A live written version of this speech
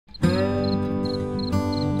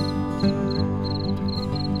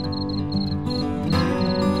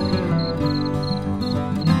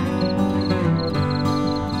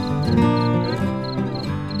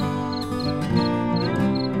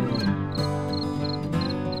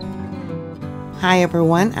Hi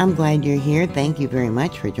everyone, I'm glad you're here. Thank you very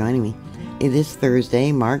much for joining me. It is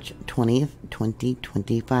Thursday, March 20th,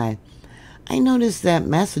 2025. I noticed that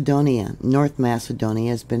Macedonia, North Macedonia,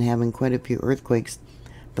 has been having quite a few earthquakes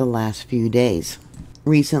the last few days.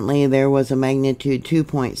 Recently, there was a magnitude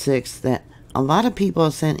 2.6 that a lot of people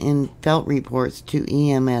sent in felt reports to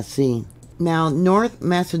EMSC. Now, North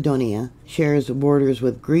Macedonia shares borders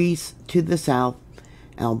with Greece to the south,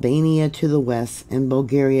 Albania to the west, and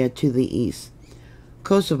Bulgaria to the east.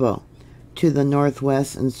 Kosovo to the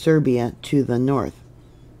northwest, and Serbia to the north.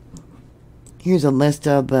 Here's a list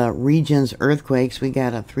of the region's earthquakes. We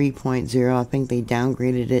got a 3.0. I think they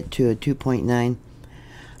downgraded it to a 2.9.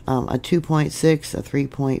 A 2.6, a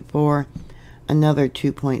 3.4, another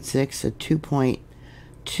 2.6, a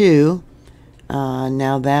 2.2.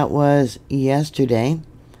 Now that was yesterday.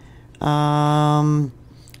 A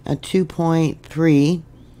 2.3,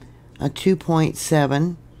 a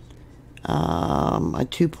 2.7. A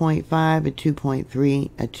 2.5, a 2.3,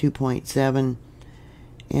 a 2.7,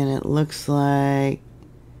 and it looks like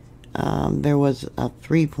there was a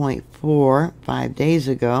 3.4 5 days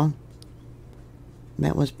ago.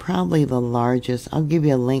 That was probably the largest. I'll give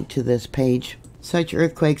you a link to this page. Such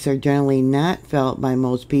earthquakes are generally not felt by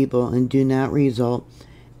most people and do not result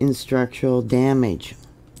in structural damage.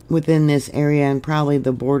 Within this area and probably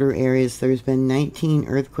the border areas, there's been 19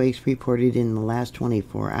 earthquakes reported in the last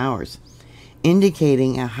 24 hours,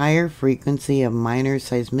 indicating a higher frequency of minor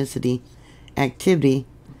seismicity activity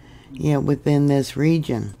within this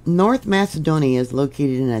region. North Macedonia is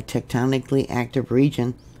located in a tectonically active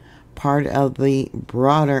region, part of the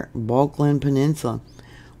broader Balkan Peninsula,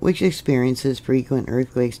 which experiences frequent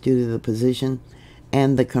earthquakes due to the position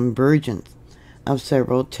and the convergence of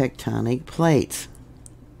several tectonic plates.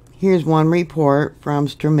 Here's one report from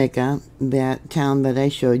Strumica, that town that I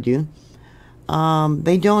showed you.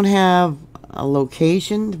 They don't have a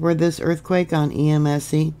location for this earthquake on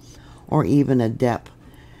EMSC or even a depth.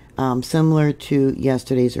 Similar to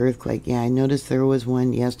yesterday's earthquake. Yeah, I noticed there was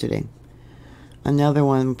one yesterday. Another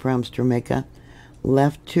one from Strumica,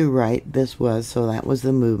 left to right, so that was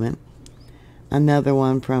the movement. Another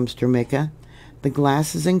one from Strumica, the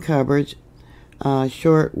glasses and cupboards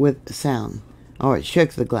short with sound. Oh, it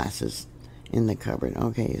shook the glasses in the cupboard.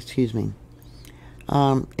 Okay, excuse me.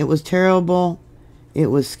 It was terrible. It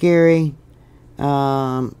was scary.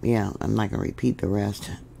 Yeah, I'm not going to repeat the rest.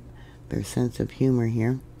 Their sense of humor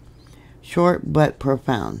here. Short but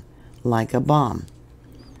profound, like a bomb.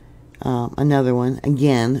 Another one,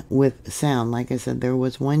 again, with sound. Like I said, there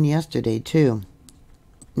was one yesterday, too.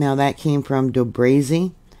 Now, that came from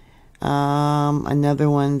Dobrazy. Another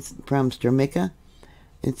one from Strumica.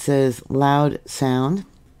 It says loud sound.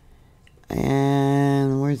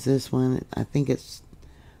 And where's this one? I think it's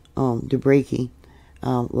Dobrazy.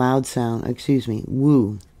 Loud sound, excuse me,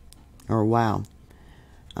 woo, or wow.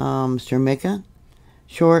 Strumica,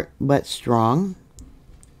 short but strong.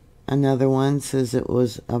 Another one says it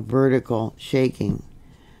was a vertical shaking.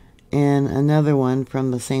 And another one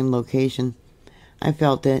from the same location, I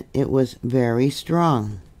felt that it was very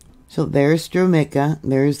strong. So there's Strumica.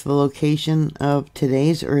 There's the location of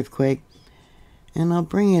today's earthquake. And I'll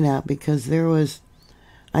bring it out because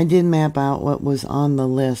I did map out what was on the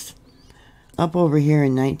list. Up over here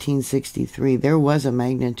in 1963, there was a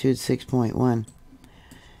magnitude 6.1.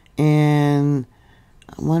 And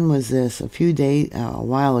when was this? A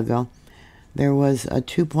while ago. There was a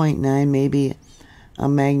 2.9, maybe a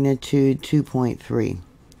magnitude 2.3.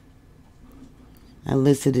 I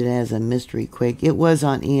listed it as a mystery quake. It was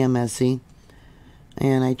on EMSC,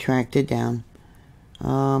 and I tracked it down.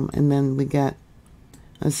 And then we got,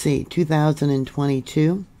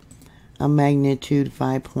 2022, a magnitude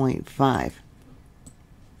 5.5.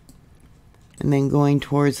 And then going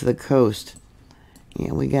towards the coast,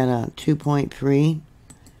 we got a 2.3.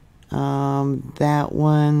 That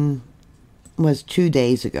one was 2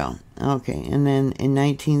 days ago. Okay, and then in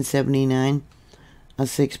 1979, a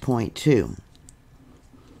 6.2.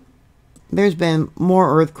 There's been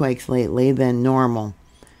more earthquakes lately than normal,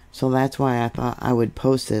 so that's why I thought I would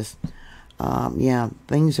post this. Yeah,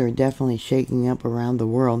 things are definitely shaking up around the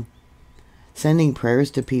world. Sending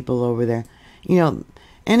prayers to people over there.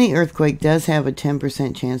 Any earthquake does have a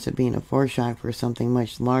 10% chance of being a foreshock for something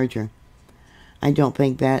much larger. I don't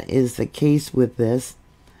think that is the case with this,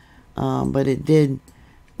 but it did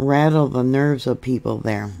rattle the nerves of people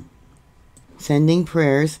there. Sending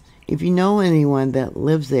prayers. If you know anyone that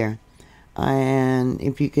lives there, and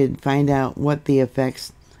if you could find out what the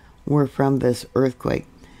effects were from this earthquake,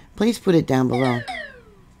 please put it down below.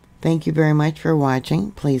 Thank you very much for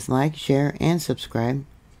watching. Please like, share, and subscribe.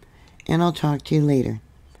 And I'll talk to you later.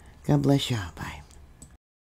 God bless y'all. Bye.